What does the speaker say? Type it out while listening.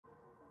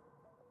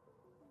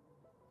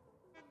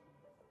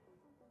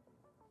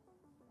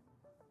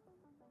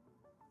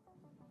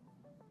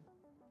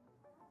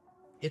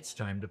it's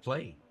time to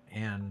play.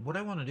 And what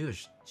I want to do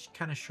is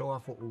kind of show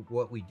off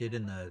what we did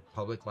in the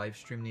public live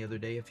stream the other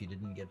day. If you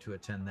didn't get to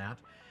attend that,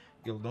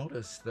 you'll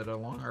notice that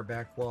along our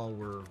back wall,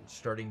 we're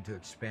starting to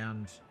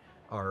expand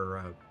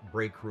our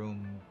break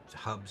room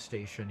hub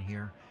station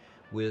here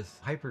with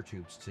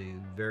hypertubes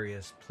to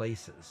various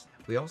places.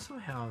 We also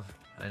have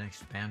an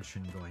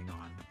expansion going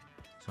on.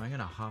 So I'm going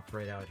to hop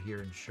right out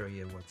here and show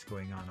you what's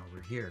going on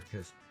over here,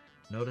 because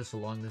notice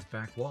along this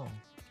back wall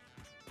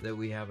that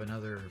we have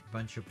another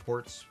bunch of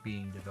ports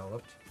being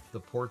developed. The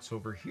ports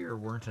over here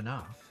weren't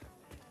enough,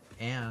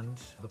 and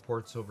the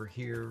ports over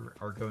here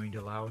are going to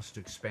allow us to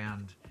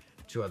expand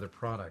to other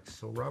products.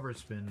 So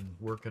Robert's been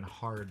working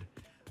hard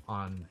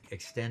on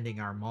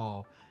extending our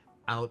mall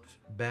out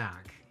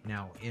back.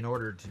 Now, in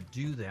order to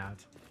do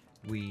that,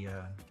 we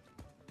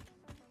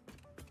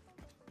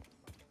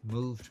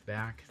moved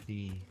back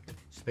the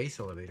space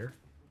elevator,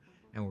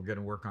 and we're going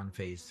to work on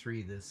phase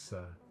 3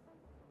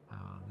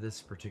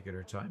 this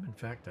particular time. In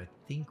fact, I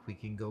think we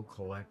can go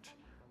collect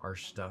our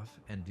stuff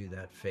and do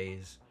that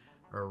phase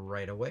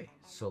right away.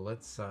 So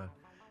let's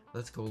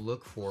go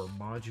look for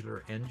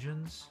modular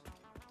engines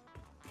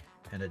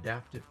and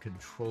adaptive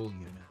control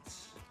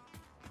units.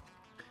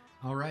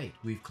 All right,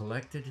 we've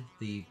collected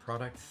the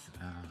products,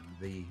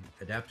 the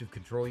adaptive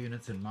control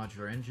units and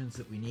modular engines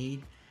that we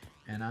need,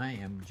 and I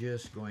am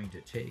just going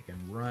to take and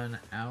run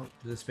out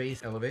to the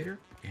space elevator,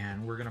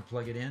 and we're going to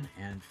plug it in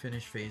and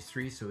finish phase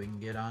 3 so we can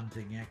get on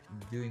to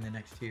doing the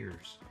next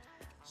tiers.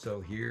 So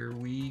here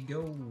we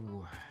go.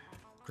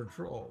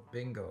 Control,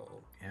 bingo,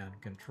 and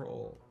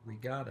control, we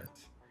got it.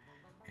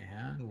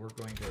 And we're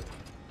going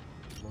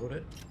to load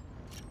it.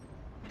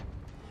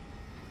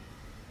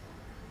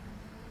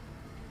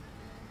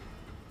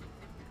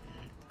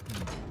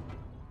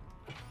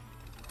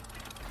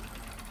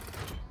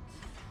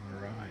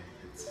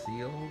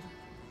 Sealed.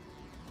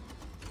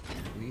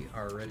 We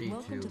are ready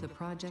Welcome to the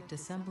Project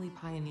Assembly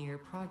Pioneer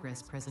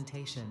Progress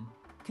presentation.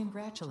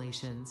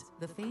 Congratulations,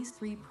 the Phase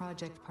 3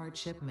 project part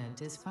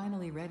shipment is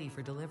finally ready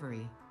for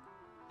delivery.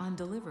 On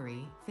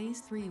delivery,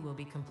 Phase 3 will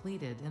be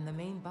completed and the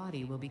main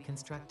body will be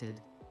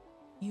constructed.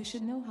 You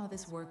should know how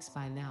this works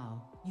by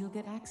now. You'll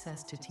get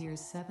access to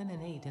tiers 7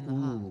 and 8 in the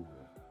hub.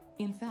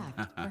 In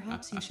fact,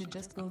 perhaps you should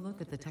just go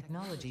look at the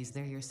technologies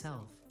there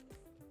yourself.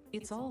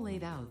 It's all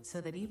laid out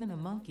so that even a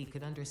monkey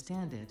could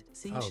understand it,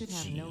 so you should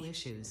have no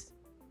issues.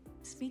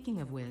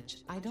 Speaking of which,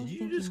 I don't think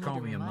you need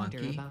a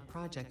reminder about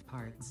project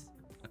parts.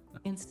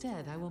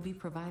 Instead, I will be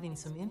providing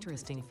some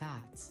interesting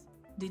facts.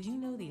 Did you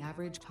know the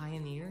average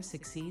pioneer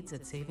succeeds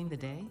at saving the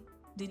day?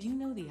 Did you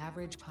know the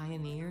average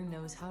pioneer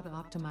knows how to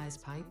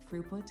optimize pipe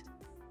throughput?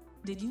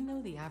 Did you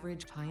know the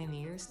average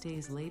pioneer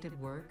stays late at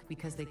work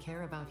because they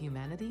care about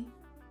humanity?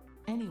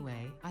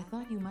 Anyway, I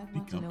thought you might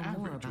want to know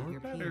more about your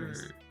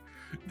peers.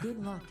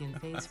 Good luck in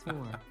phase 4.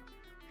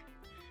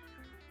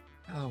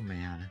 Oh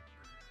man,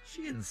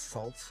 she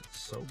insults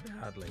so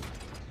badly.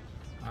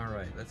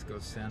 Alright, let's go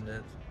send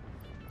it.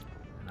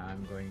 And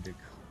I'm going to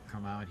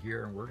come out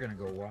here and we're going to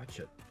go watch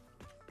it.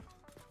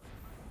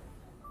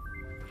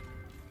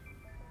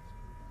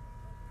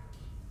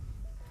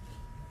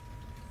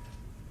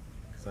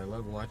 Because I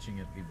love watching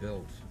it be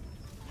built.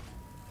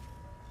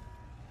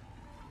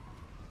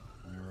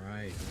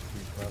 Alright,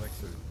 3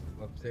 products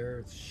are up there.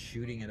 It's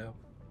shooting it up.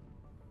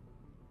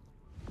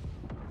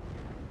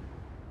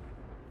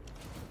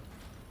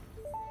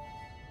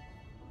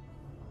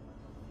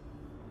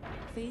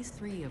 Phase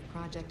 3 of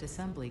Project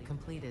Assembly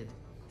completed.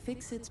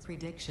 Fixit's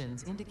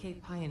predictions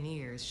indicate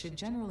pioneers should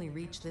generally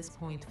reach this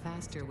point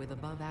faster with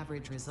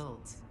above-average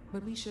results,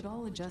 but we should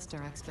all adjust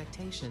our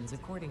expectations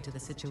according to the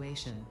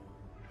situation.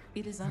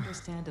 It is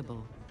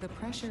understandable. The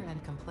pressure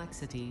and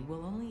complexity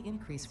will only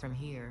increase from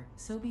here,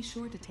 so be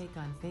sure to take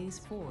on Phase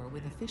 4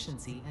 with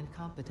efficiency and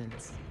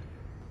competence.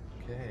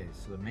 Okay,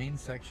 so the main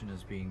section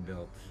is being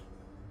built.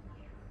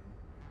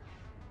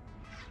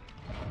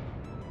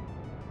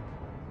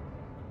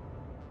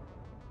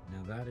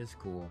 Now that is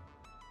cool.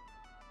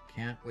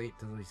 Can't wait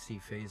till we see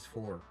phase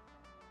 4.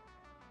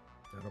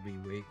 That'll be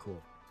way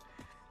cool.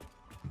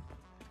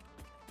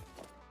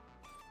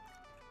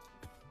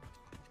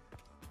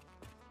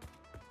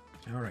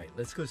 Alright,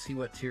 let's go see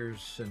what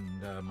tiers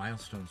and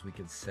milestones we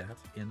can set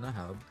in the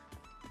hub.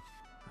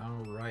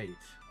 Alright,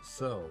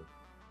 so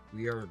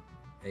we are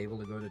able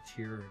to go to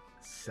tier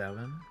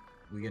 7.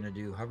 We gonna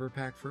do hover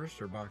pack first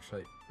or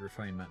bauxite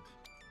refinement?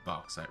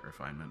 Bauxite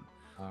refinement.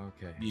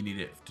 Okay. You need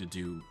it to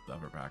do the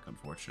hover pack,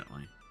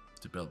 unfortunately,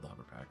 to build the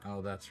hover pack.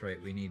 Oh, that's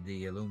right. We need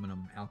the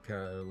aluminum,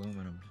 alkali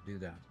aluminum to do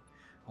that.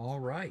 All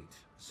right.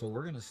 So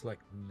we're going to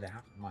select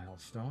that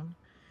milestone.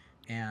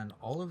 And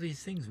all of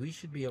these things we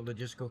should be able to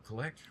just go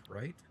collect,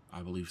 right?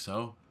 I believe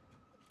so.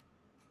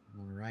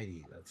 All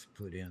righty. Let's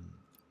put in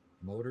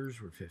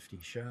motors. We're 50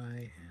 shy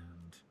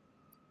and...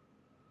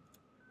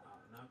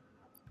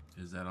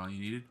 Is that all you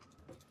needed?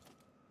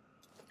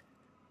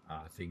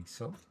 I think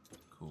so.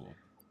 Cool.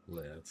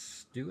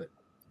 Let's do it.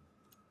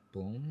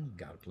 Boom,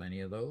 got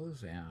plenty of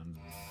those and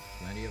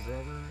plenty of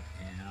rubber,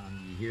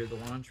 and you hear the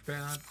launch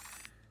pad.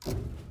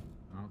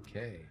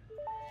 Okay.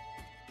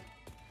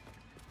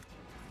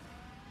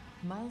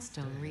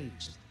 Milestone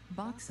reached.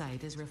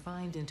 Bauxite is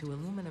refined into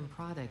aluminum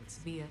products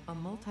via a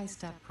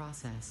multi-step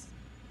process.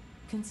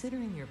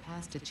 Considering your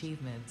past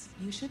achievements,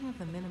 you should have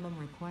the minimum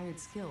required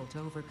skill to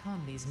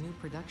overcome these new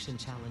production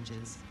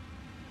challenges.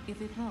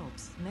 If it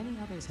helps, many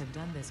others have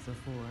done this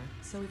before,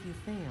 so if you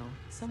fail,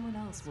 someone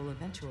else will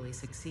eventually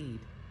succeed.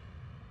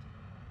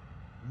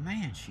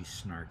 Man, she's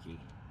snarky.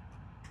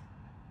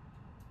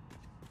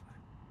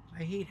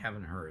 I hate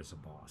having her as a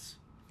boss.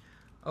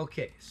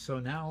 Okay, so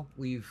now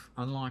we've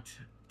unlocked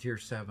Tier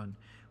 7.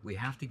 We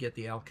have to get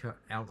the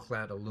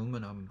Alclad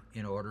aluminum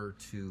in order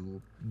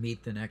to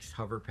meet the next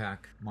hover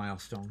pack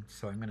milestone.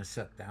 So I'm going to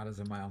set that as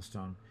a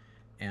milestone.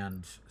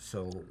 And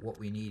so what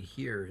we need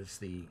here is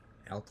the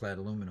Alclad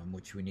aluminum,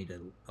 which we need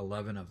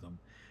 11 of them.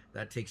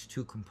 That takes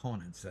two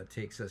components. That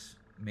takes us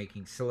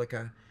making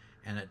silica,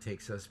 and it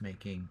takes us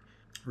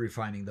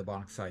refining the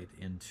bauxite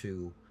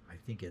into, I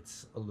think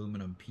it's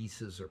aluminum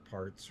pieces or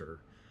parts or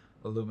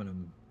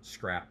aluminum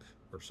scrap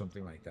or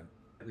something like that.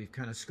 We've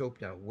kind of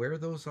scoped out where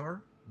those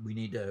are. We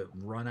need to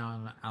run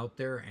on out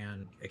there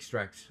and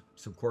extract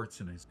some quartz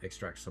and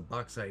extract some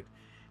bauxite,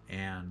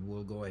 and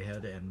we'll go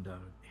ahead and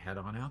head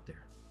on out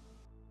there.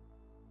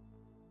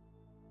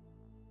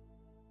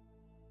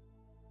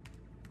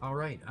 All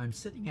right, I'm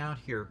sitting out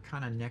here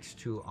kind of next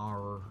to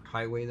our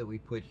highway that we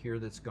put here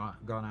that's gone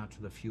out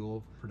to the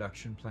fuel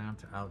production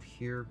plant out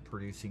here,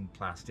 producing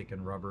plastic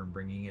and rubber and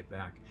bringing it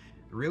back.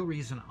 The real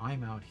reason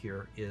I'm out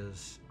here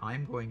is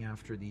I'm going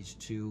after these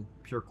two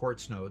pure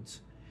quartz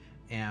nodes,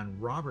 and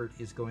Robert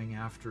is going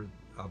after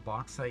a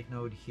bauxite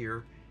node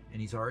here, and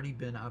he's already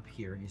been up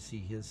here. You see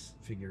his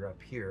figure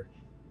up here.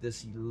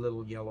 This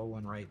little yellow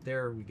one right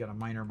there, we got a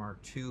miner Mark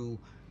II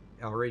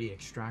already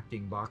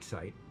extracting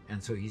bauxite,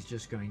 and so he's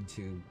just going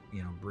to,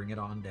 bring it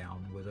on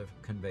down with a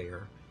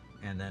conveyor,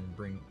 and then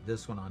bring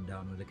this one on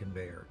down with a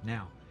conveyor.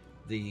 Now,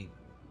 the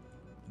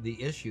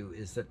issue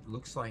is that it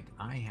looks like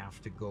I have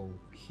to go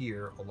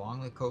here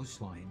along the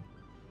coastline,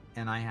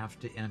 and I have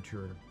to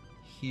enter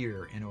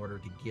here in order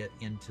to get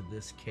into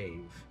this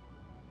cave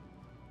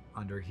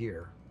under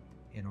here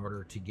in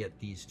order to get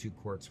these two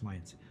quartz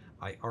mines.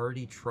 I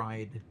already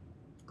tried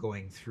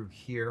going through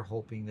here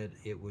hoping that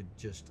it would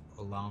just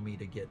allow me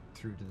to get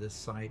through to this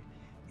side,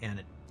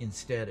 and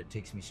instead it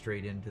takes me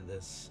straight into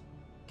this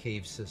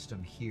cave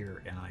system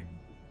here, and I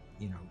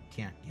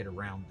can't get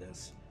around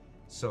this.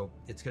 So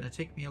it's going to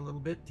take me a little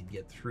bit to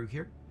get through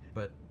here,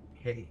 but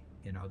hey,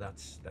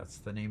 that's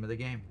the name of the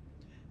game.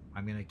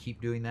 I'm going to keep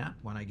doing that.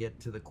 When I get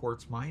to the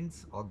quartz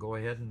mines, I'll go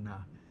ahead and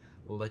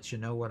let you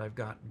know what I've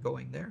got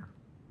going there.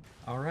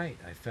 All right,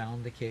 I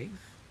found the cave,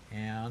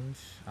 and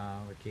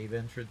the cave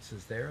entrance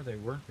is there. They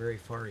weren't very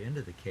far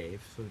into the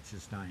cave, so which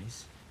is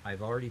nice.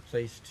 I've already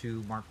placed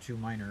two Mark II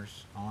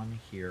miners on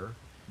here,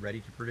 ready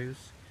to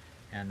produce,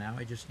 and now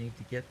I just need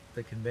to get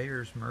the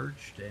conveyors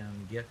merged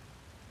and get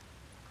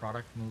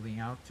product moving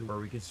out to where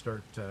we can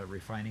start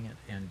refining it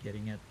and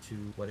getting it to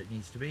what it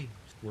needs to be.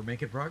 We're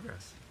making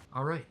progress.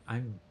 All right,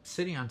 I'm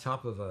sitting on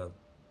top of a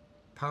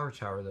power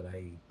tower that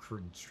I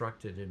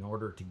constructed in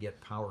order to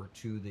get power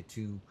to the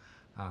two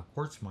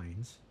quartz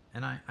mines.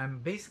 And I'm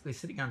basically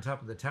sitting on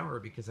top of the tower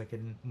because I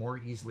can more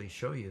easily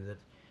show you that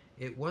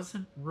it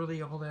wasn't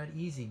really all that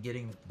easy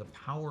getting the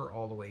power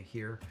all the way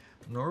here,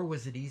 nor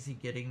was it easy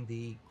getting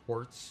the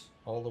quartz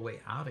all the way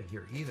out of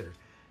here either.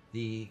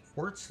 The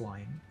quartz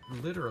line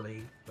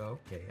literally,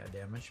 okay, I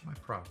damaged my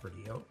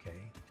property, okay.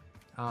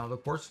 The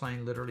quartz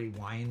line literally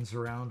winds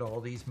around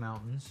all these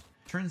mountains.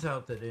 Turns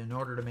out that in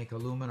order to make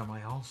aluminum,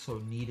 I also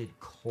needed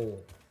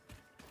coal.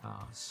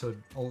 So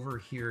over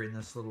here in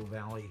this little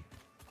valley,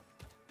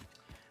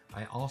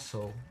 I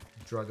also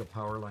drug a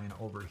power line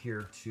over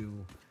here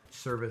to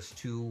service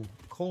two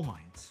coal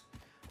mines.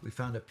 We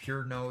found a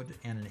pure node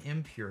and an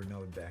impure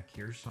node back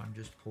here, so I'm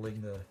just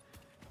pulling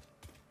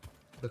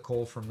the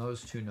coal from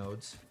those two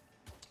nodes.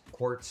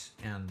 Quartz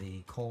and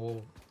the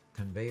coal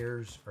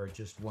conveyors are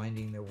just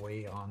winding their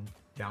way on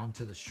down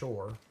to the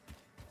shore,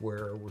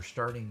 where we're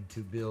starting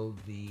to build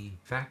the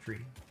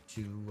factory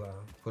to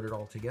put it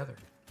all together.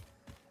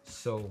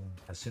 So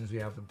as soon as we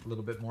have a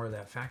little bit more of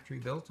that factory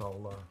built,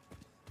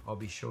 I'll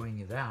be showing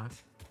you that.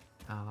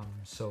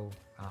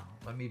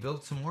 Let me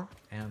build some more,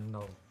 and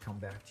I'll come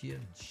back to you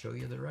and show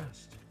you the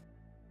rest.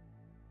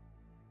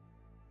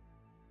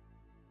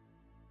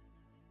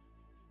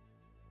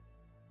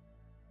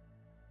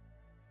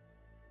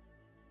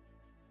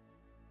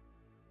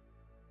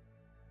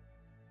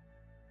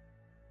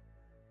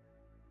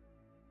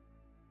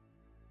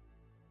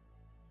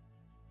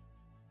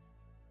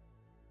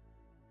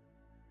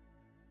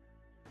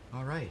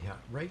 All right,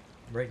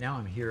 right now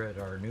I'm here at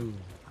our new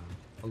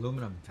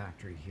aluminum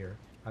factory here.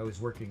 I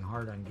was working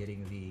hard on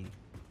getting the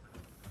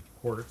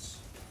quartz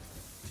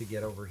to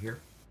get over here,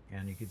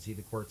 and you can see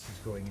the quartz is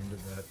going into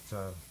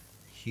that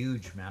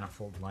huge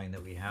manifold line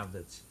that we have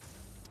that's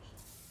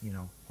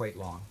quite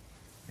long,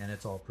 and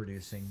it's all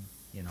producing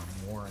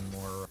more and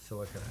more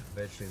silica.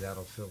 Eventually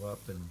that'll fill up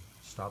and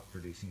stop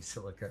producing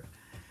silica.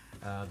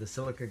 The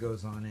silica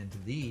goes on into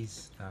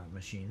these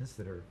machines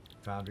that are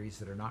foundries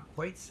that are not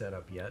quite set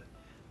up yet.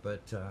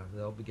 but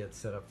they'll get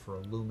set up for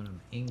aluminum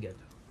ingot,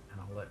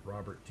 and I'll let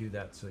Robert do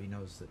that so he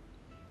knows that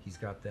he's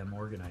got them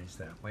organized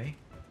that way.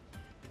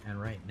 And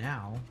right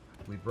now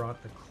we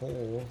brought the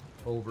coal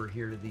over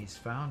here to these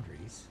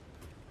foundries,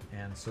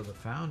 and so the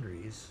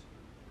foundries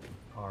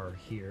are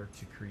here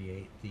to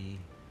create the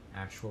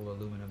actual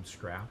aluminum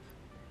scrap,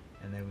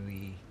 and then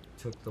we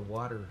took the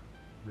water,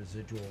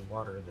 residual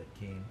water that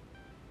came,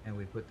 and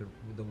we put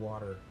the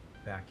water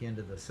back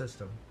into the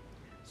system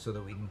so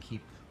that we can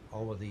keep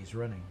all of these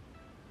running.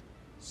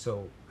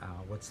 So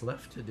what's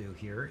left to do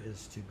here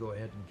is to go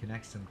ahead and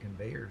connect some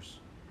conveyors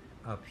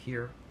up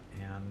here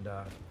and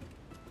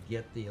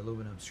get the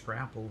aluminum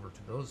scrap over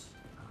to those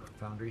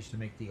foundries to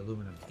make the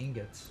aluminum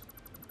ingots.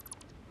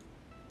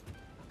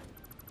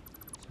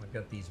 So I've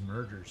got these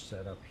mergers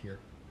set up here.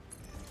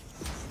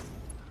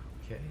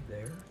 Okay,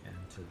 there,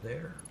 and to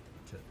there,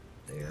 to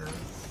there,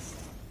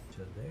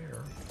 to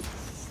there,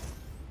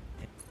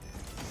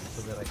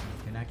 so that I can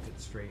connect it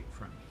straight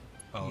from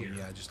here.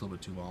 Yeah, just a little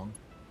bit too long.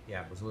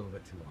 Yeah, it was a little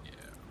bit too long.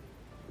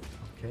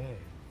 Yeah. Okay.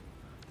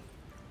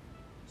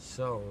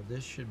 So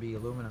this should be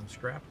aluminum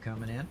scrap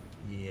coming in.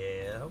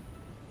 Yep.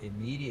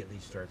 Immediately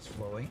starts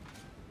flowing.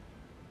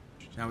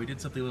 Now we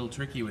did something a little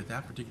tricky with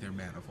that particular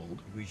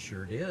manifold. We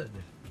sure did.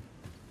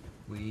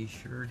 We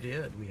sure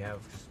did. We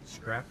have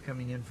scrap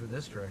coming in from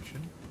this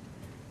direction,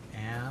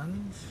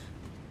 and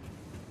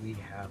we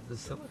have the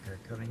silica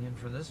coming in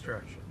from this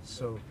direction.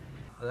 So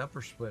the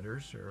upper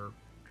splitters are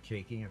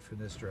taking it from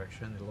this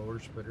direction, the lower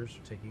splitters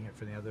are taking it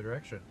from the other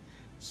direction.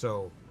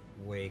 So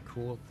way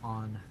cool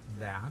on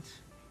that.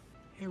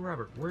 Hey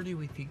Robert, where do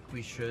we think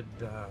we should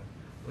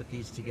put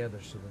these together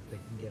so that they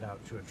can get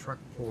out to a truck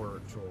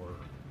port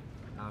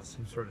or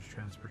some sort of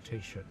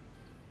transportation?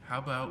 How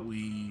about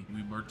we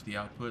merge the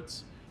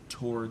outputs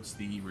towards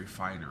the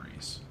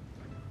refineries?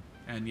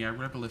 And yeah, we're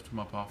gonna have to lift them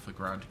up off the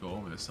ground to go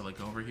over the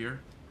silica over here,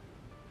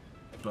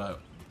 but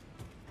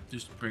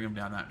just bring them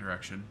down that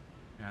direction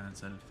and then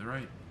send it to the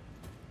right.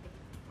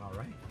 All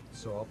right,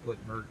 so I'll put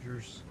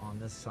mergers on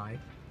this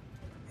side,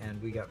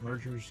 and we got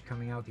mergers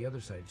coming out the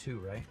other side too,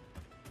 right?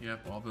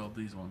 Yep, I'll build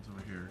these ones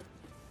over here.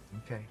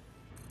 Okay.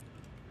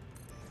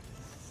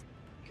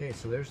 Okay,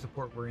 so there's the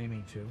port we're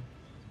aiming to.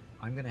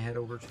 I'm going to head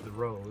over to the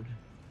road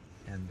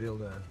and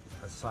build a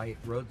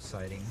road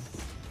siding.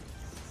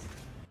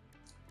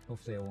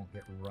 Hopefully I won't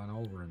get run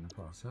over in the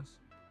process.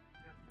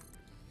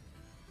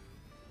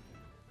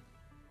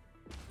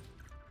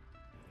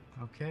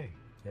 Okay,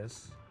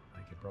 yes,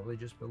 I could probably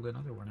just build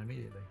another one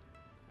immediately.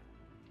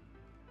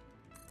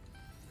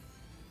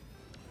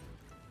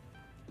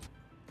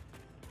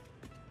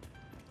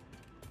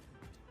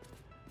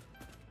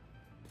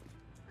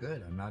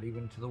 Good, I'm not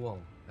even to the wall.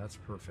 That's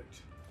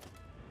perfect.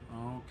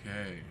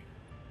 Okay.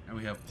 And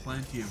we have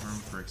plenty of room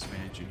for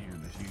expansion here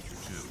in the future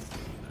too, which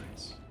would be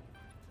nice.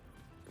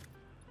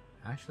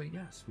 Actually,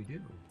 yes, we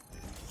do.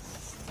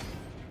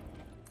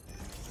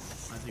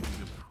 I think we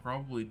could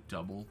probably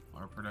double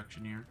our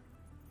production here.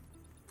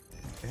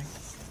 Okay.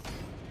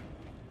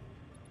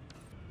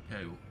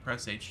 Okay, we'll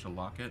press H to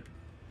lock it.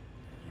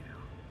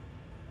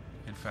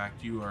 Yeah. In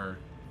fact, you are...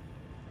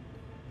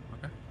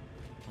 Okay,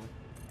 cool.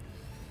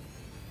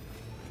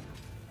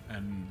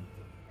 And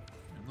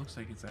it looks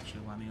like it's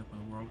actually lining up on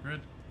the world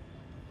grid.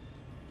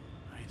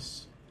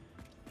 Nice.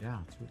 Yeah,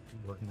 it's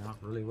working out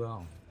really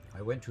well.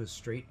 I went to a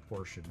straight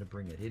portion to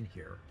bring it in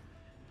here.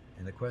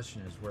 And the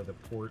question is where the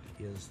port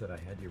is that I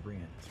had you bring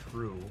it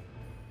through.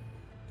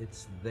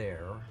 It's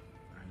there.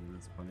 I think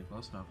that's plenty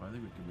close enough. I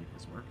think we can make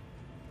this work.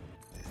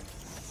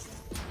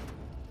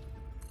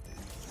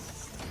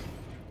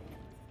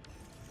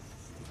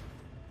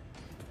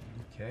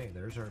 Okay,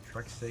 there's our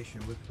truck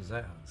station with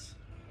pizzazz.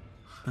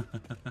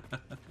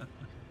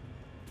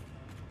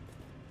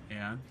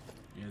 And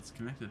it's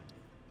connected.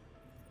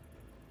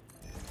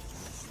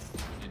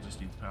 It just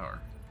needs power.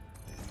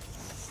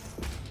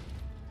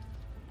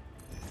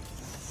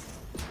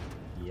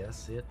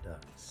 Yes, it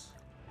does.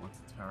 Once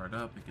it's powered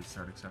up, it can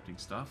start accepting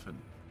stuff, and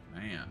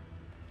man,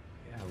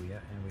 Yeah, we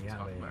have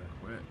talk a about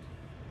quick.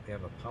 we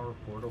have a power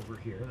port over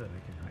here that I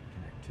can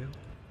connect to.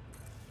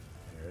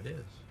 There it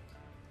is.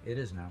 It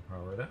is now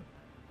powered up.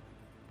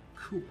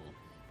 Cool.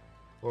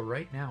 Well,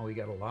 right now we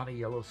got a lot of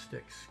yellow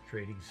sticks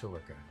creating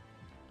silica.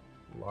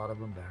 A lot of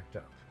them backed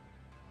up.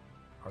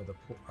 Are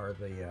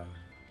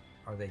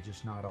they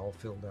just not all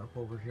filled up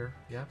over here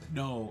yet?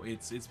 No,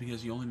 it's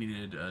because you only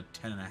needed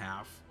 10 and a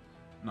half,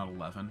 not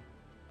 11.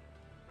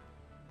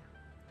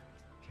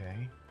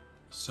 Okay.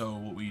 So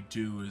what we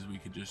do is we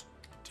could just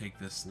take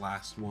this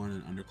last one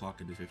and underclock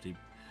it to 50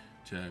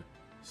 to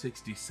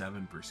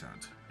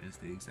 67% is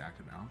the exact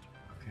amount.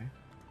 Okay.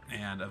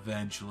 And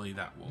eventually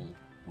that will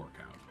work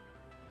out.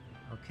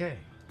 Okay.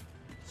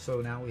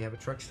 So now we have a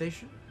truck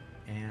station,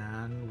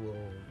 and we'll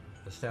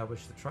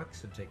establish the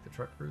trucks and take the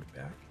truck route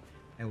back.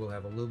 And we'll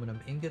have aluminum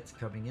ingots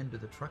coming into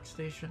the truck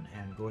station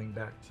and going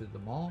back to the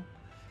mall.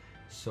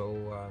 So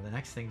the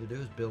next thing to do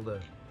is build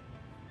a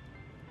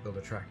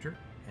tractor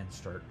and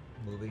start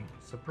moving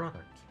some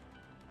product.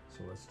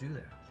 So let's do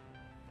that.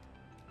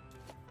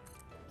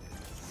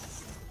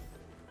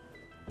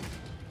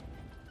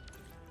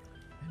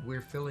 we're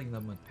filling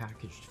them with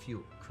packaged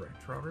fuel,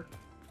 correct, Robert?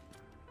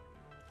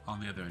 On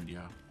the other end,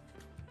 yeah.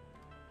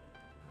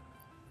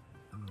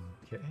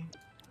 Okay,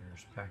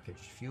 there's packaged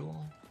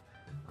fuel.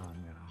 I'm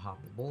going to hop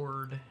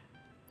aboard.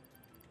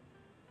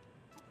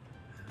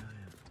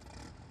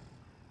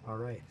 All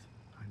right,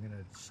 I'm going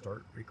to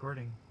start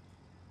recording.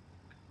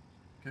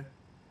 Okay.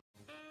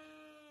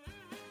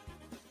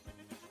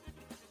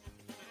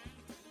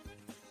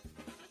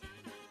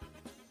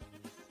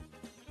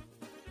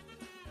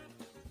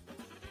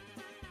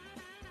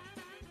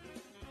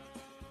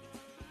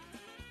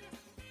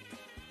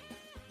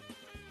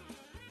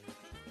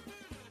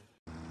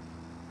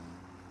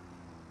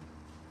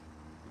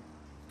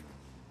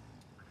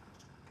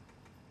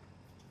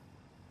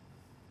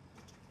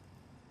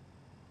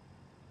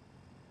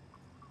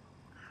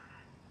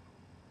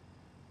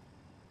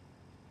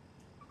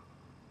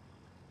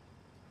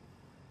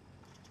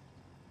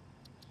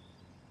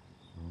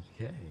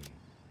 Okay.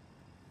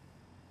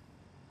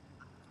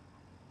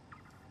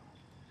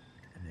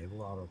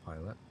 Enable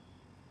autopilot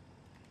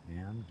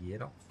and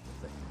get off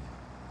the thing.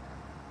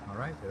 All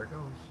right, there it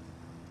goes.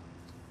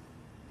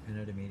 And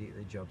it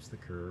immediately jumps the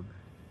curb.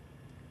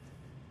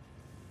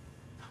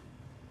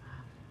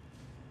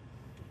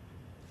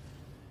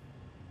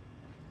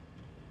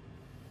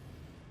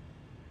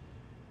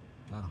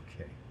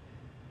 Okay.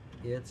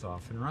 It's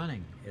off and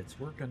running. It's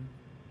working.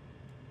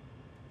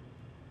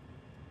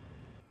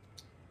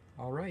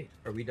 All right,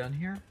 are we done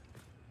here?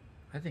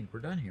 I think we're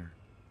done here.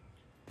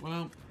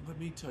 Well, let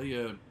me tell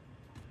you a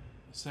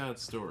sad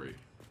story.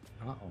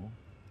 Uh-oh.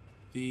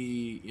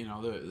 The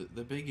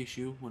big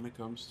issue when it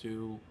comes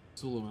to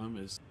aluminum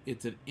is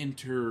it's an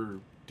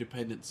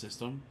interdependent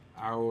system.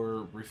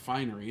 Our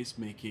refineries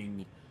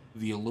making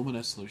the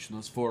alumina solution,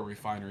 those 4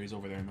 refineries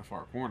over there in the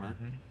far corner.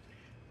 Mm-hmm.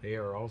 They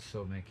are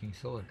also making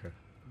silica.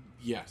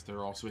 Yes, they're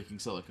also making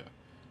silica.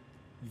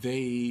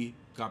 They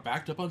got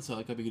backed up on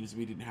silica because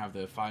we didn't have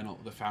the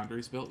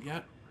foundries built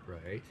yet.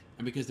 Right.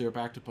 And because they were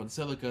backed up on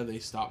silica, they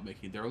stopped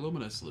making their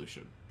alumina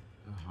solution.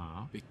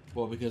 Uh-huh.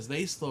 Well, because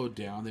they slowed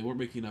down, they weren't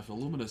making enough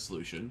alumina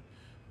solution,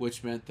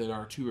 which meant that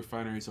our 2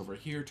 refineries over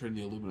here turned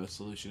the alumina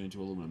solution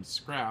into aluminum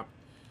scrap.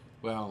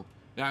 Well,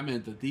 that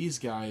meant that these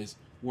guys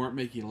weren't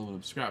making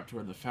aluminum scrap to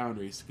run the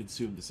foundries to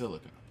consume the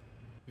silica.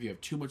 If you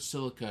have too much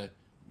silica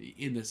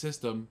in the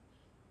system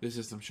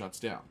shuts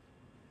down.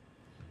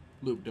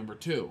 Loop number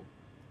 2.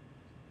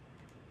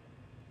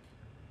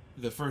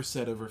 The first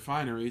set of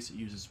refineries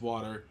uses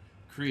water,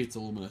 creates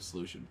alumina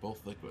solution,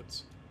 both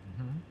liquids.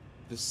 Mm-hmm.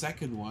 The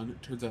second one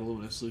turns that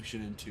alumina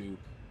solution into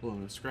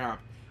aluminum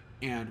scrap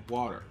and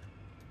water.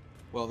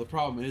 Well, the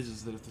problem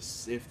is that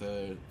if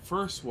the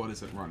first one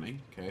isn't running,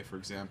 okay, for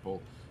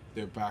example,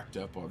 they're backed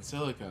up on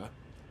silica,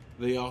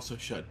 they also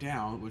shut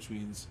down, which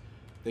means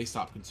they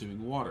stop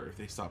consuming water. If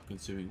they stop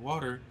consuming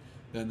water,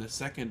 then the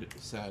second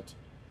set,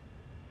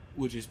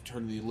 which is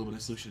turning the alumina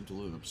solution into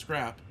aluminum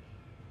scrap,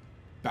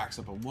 backs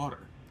up on water.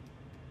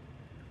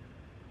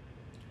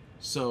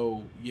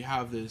 So you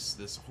have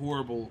this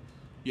horrible,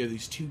 you have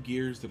these 2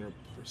 gears that are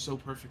so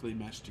perfectly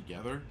meshed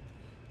together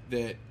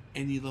that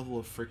any level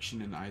of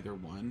friction in either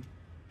one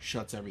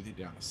shuts everything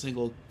down. A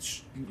single,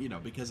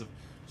 because of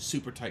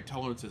super tight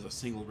tolerances, a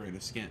single grain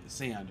of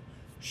sand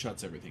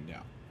shuts everything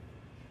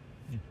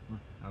down.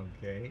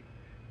 Okay.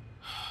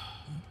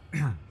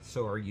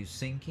 So are you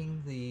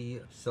sinking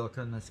the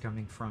silicon that's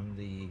coming from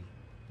the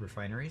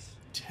refineries?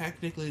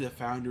 Technically, the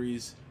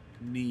foundries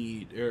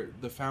need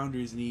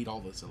all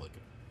the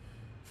silicon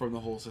from the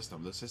whole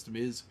system. The system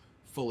is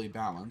fully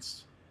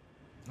balanced.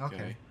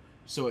 Okay.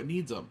 So it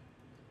needs them.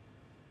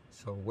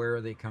 So where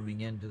are they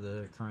coming into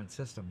the current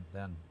system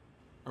then?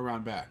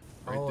 Around back.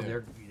 Right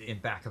there. They're in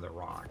back of the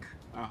rock.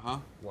 Uh-huh.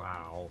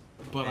 Wow.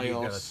 But and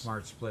you've got a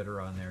smart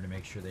splitter on there to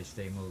make sure they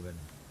stay moving.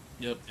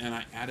 Yep, and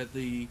I added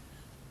the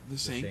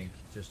sink.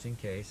 Just in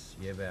case.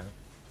 Yeah, bet.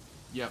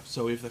 Yep,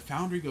 so if the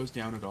foundry goes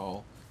down at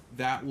all,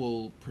 that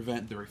will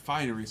prevent the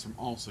refineries from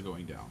also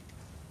going down.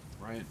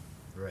 Right?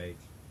 Right.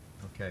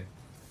 Okay.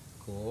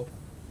 Cool.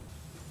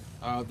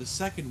 The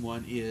second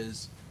one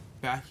is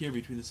back here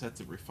between the sets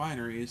of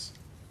refineries,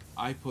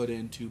 I put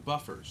in 2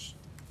 buffers.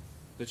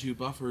 The 2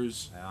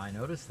 buffers... I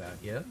noticed that,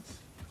 yes.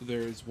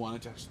 There's one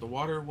attached to the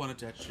water, one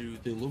attached to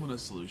the alumina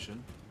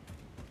solution.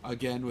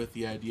 Again, with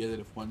the idea that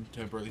if one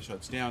temporarily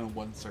shuts down and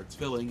one starts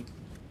filling,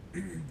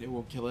 it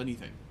won't kill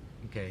anything.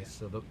 Okay,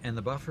 so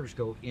the buffers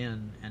go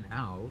in and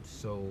out,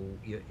 so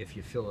if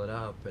you fill it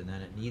up and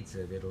then it needs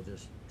it, it'll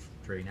just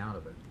drain out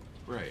of it.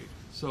 Right.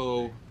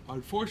 So,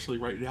 unfortunately,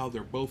 right now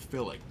they're both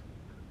filling,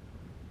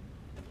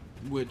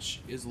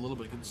 which is a little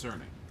bit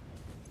concerning.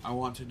 I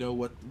want to know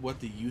what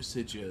the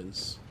usage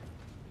is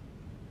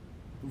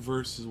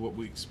versus what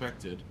we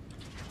expected.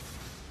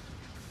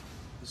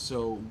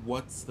 So,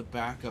 what's the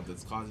backup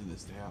that's causing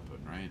this to happen,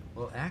 right?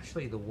 Well,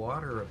 actually, the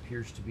water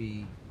appears to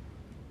be,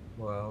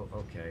 well,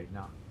 okay,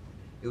 now,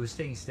 it was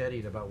staying steady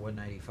at about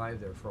 195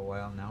 there for a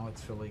while. Now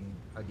it's filling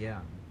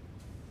again.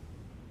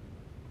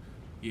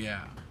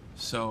 Yeah.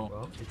 So.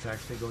 Well, it's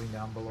actually going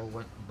down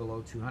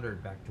below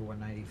 200, back to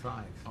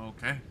 195.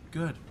 Okay,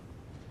 good.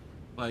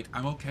 Like,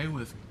 I'm okay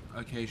with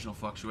occasional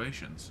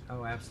fluctuations.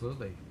 Oh,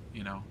 absolutely.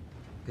 You know.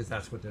 Because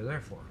that's what they're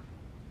there for.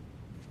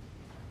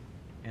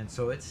 And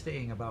so it's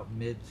staying about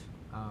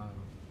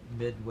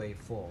midway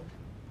full.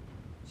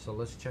 So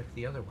let's check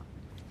the other one.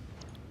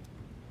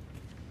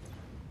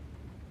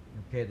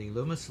 Okay, the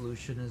Luma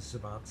solution is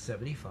about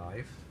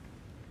 75,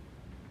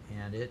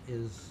 and it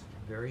is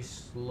very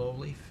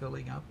slowly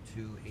filling up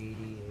to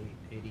 88,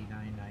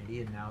 89,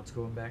 90, and now it's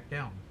going back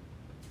down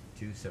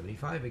to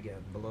 75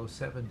 again, below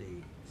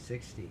 70,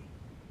 60.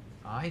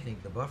 I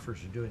think the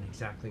buffers are doing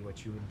exactly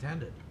what you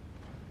intended.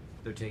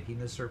 They're taking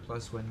the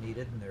surplus when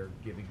needed, and they're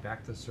giving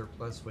back the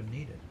surplus when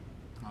needed.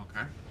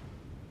 Okay.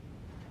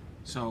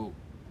 So,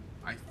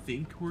 I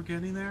think we're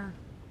getting there.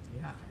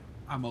 Yeah.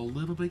 I'm a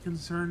little bit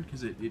concerned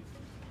because it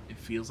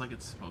feels like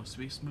it's supposed to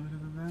be smoother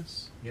than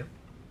this. Yep.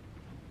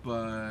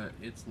 But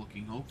it's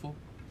looking hopeful.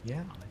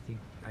 Yeah,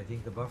 I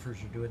think the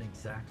buffers are doing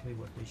exactly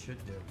what they should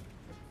do.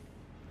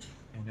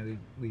 And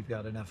we've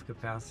got enough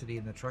capacity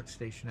in the truck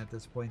station at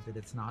this point that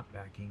it's not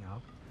backing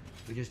up.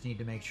 We just need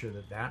to make sure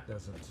that that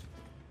doesn't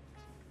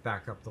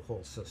back up the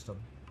whole system.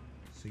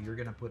 So you're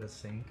going to put a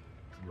sink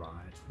right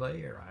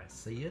there. I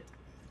see it.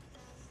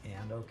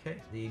 And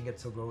okay, the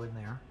ingots will go in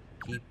there.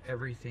 Keep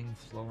everything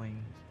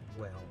flowing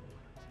well.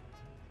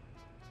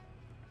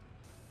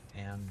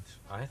 And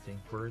I think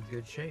we're in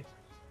good shape.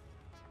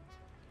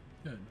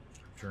 Good.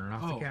 Turn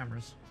off the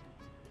cameras.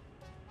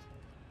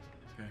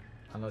 Okay.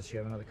 Unless you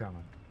have another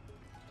comment.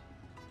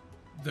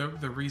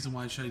 The reason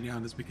why it's shutting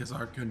down is because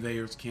our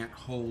conveyors can't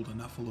hold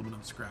enough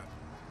aluminum scrap.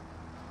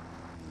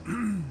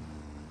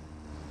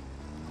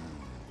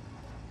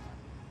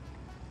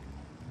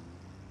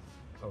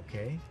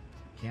 Okay.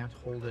 Can't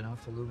hold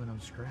enough aluminum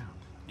scrap.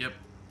 Yep.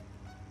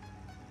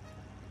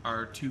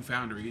 Our two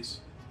foundries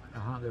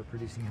They're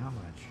producing how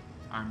much?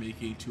 are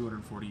making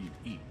 240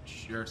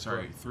 each. Or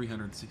sorry,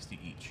 360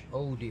 each.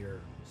 Oh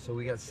dear. So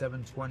we got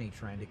 720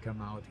 trying to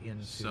come out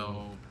into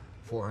So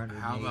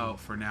 480. how about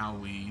for now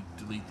we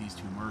delete these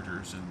two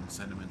mergers and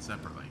send them in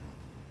separately?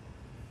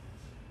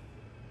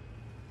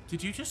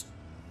 Did you just...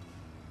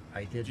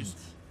 I didn't.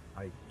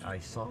 I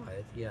saw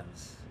it,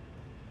 yes.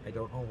 I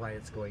don't know why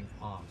it's going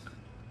off.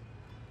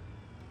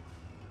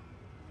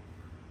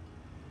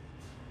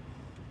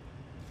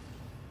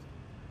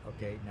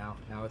 Okay, now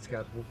it's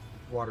got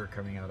water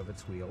coming out of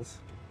its wheels.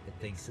 It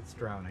thinks it's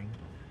drowning.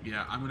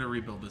 Yeah, I'm going to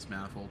rebuild this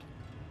manifold.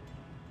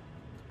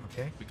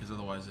 Okay. Because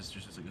otherwise this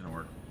just isn't going to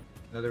work.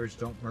 In other words,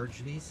 don't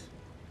merge these?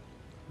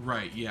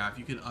 Right, yeah, if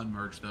you can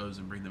unmerge those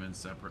and bring them in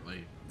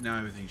separately. Now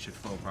everything should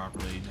flow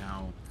properly.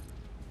 Now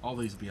all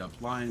these will be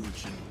upline, which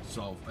should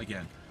solve...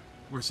 Again,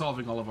 we're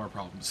solving all of our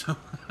problems.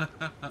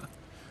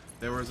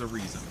 There was a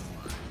reason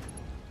why.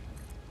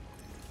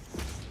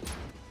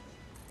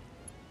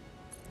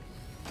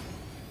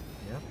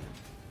 Yep.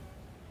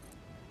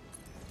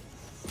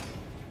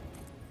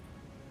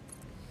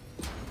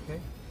 Okay.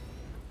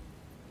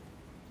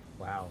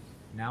 Wow.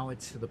 Now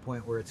it's to the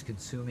point where it's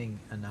consuming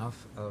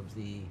enough of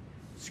the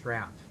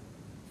scrap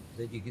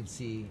that you can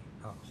see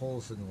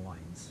holes in the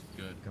lines.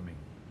 Good. Coming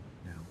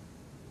now.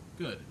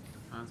 Good.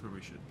 That's where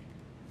we should be.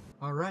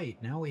 All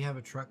right, now we have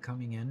a truck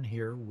coming in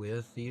here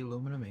with the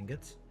aluminum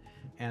ingots,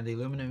 and the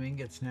aluminum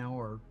ingots now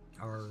are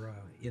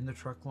in the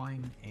truck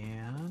line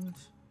and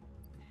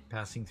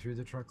passing through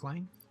the truck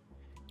line,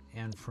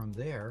 and from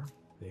there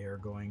they are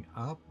going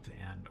up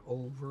and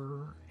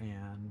over,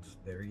 and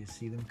there you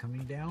see them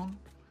coming down,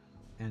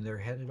 and they're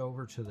headed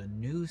over to the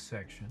new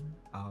section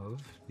of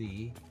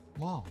the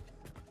mall,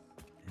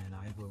 and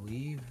I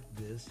believe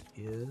this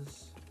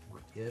is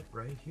it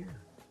right here.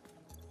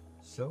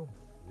 So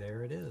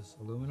there it is,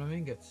 aluminum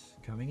ingots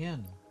coming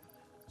in.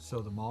 So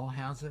the mall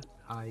has it.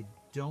 I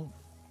don't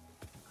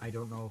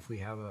know if we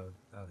have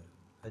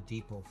a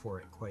depot for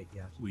it quite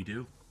yet. We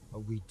do. Oh,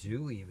 we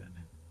do even.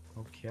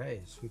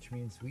 Okay, so which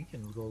means we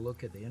can go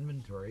look at the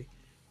inventory.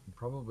 And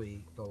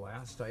probably the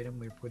last item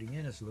we're putting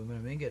in is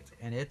aluminum ingots,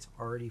 and it's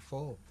already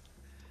full.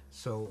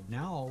 So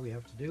now all we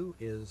have to do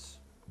is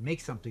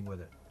make something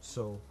with it.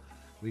 So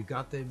we've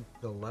got the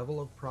level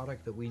of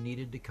product that we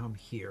needed to come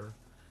here,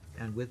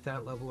 and with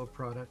that level of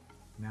product,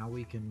 now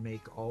we can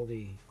make all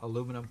the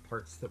aluminum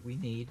parts that we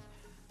need,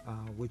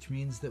 which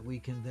means that we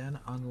can then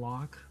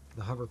unlock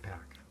the hover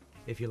pack.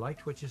 If you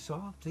liked what you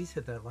saw, please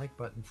hit that like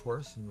button for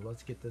us, and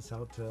let's get this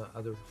out to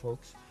other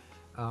folks.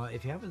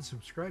 If you haven't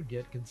subscribed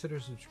yet, consider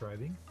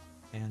subscribing,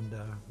 and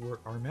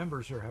our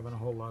members are having a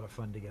whole lot of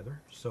fun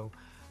together. So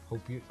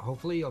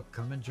hopefully you'll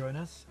come and join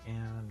us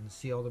and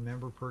see all the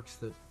member perks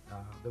that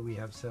we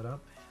have set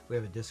up. We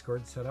have a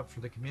Discord set up for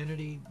the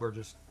community. We're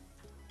just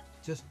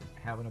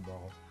having a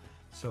ball.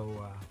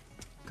 So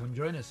come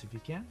join us if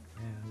you can,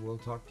 and we'll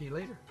talk to you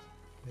later.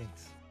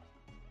 Thanks.